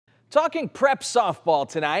Talking prep softball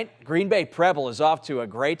tonight, Green Bay Preble is off to a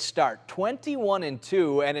great start,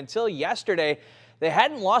 21-2, and until yesterday, they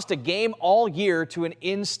hadn't lost a game all year to an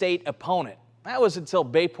in-state opponent. That was until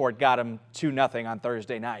Bayport got them 2-0 on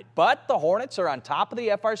Thursday night. But the Hornets are on top of the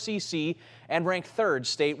FRCC and ranked third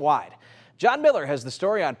statewide. John Miller has the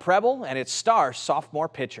story on Preble and its star sophomore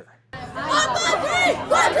pitcher.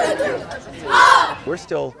 We're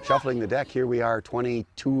still shuffling the deck. Here we are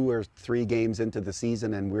 22 or 3 games into the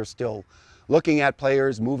season, and we're still looking at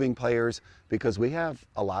players, moving players, because we have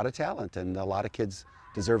a lot of talent and a lot of kids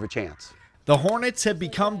deserve a chance. The Hornets have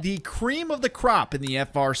become the cream of the crop in the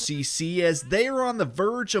FRCC as they are on the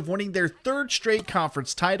verge of winning their 3rd straight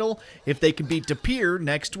conference title if they can beat De Pere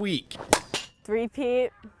next week.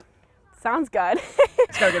 Three-peat. Sounds good.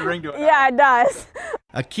 It's got a good ring to it. Yeah, it does.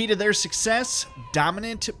 A key to their success,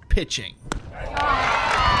 dominant pitching.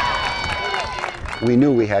 We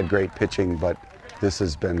knew we had great pitching, but this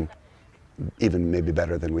has been even maybe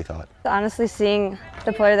better than we thought. Honestly, seeing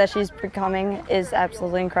the player that she's becoming is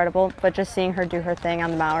absolutely incredible, but just seeing her do her thing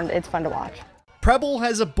on the mound, it's fun to watch. Preble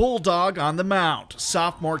has a bulldog on the mound,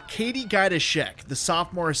 sophomore Katie Geydoshek. The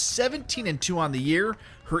sophomore is 17-2 on the year.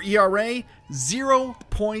 Her ERA,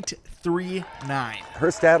 0.39.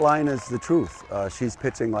 Her stat line is the truth. She's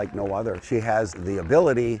pitching like no other. She has the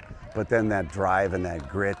ability, but then that drive and that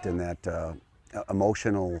grit and that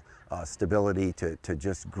emotional stability to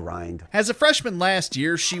just grind. As a freshman last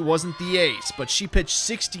year, she wasn't the ace, but she pitched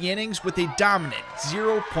 60 innings with a dominant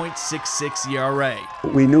 0.66 ERA.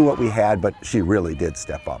 We knew what we had, but she really did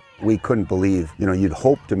step up. We couldn't believe, you'd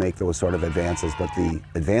hope to make those sort of advances, but the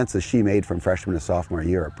advances she made from freshman to sophomore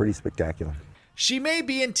year are pretty spectacular. She may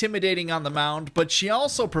be intimidating on the mound, but she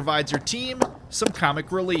also provides her team some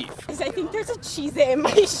comic relief. I think there's a Cheez-It in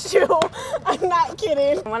my shoe. I'm not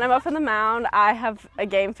kidding. When I'm up on the mound, I have a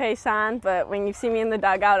game face on, but when you see me in the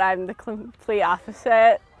dugout, I'm the complete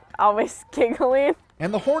opposite, always giggling.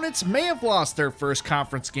 And the Hornets may have lost their first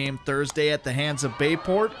conference game Thursday at the hands of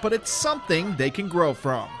Bayport, but it's something they can grow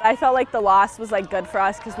from. I felt like the loss was good for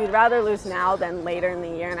us because we'd rather lose now than later in the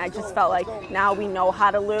year, and I just felt like now we know how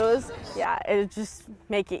to lose. Yeah, it would just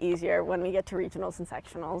make it easier when we get to regionals and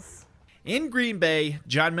sectionals. In Green Bay,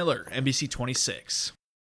 John Miller, NBC 26.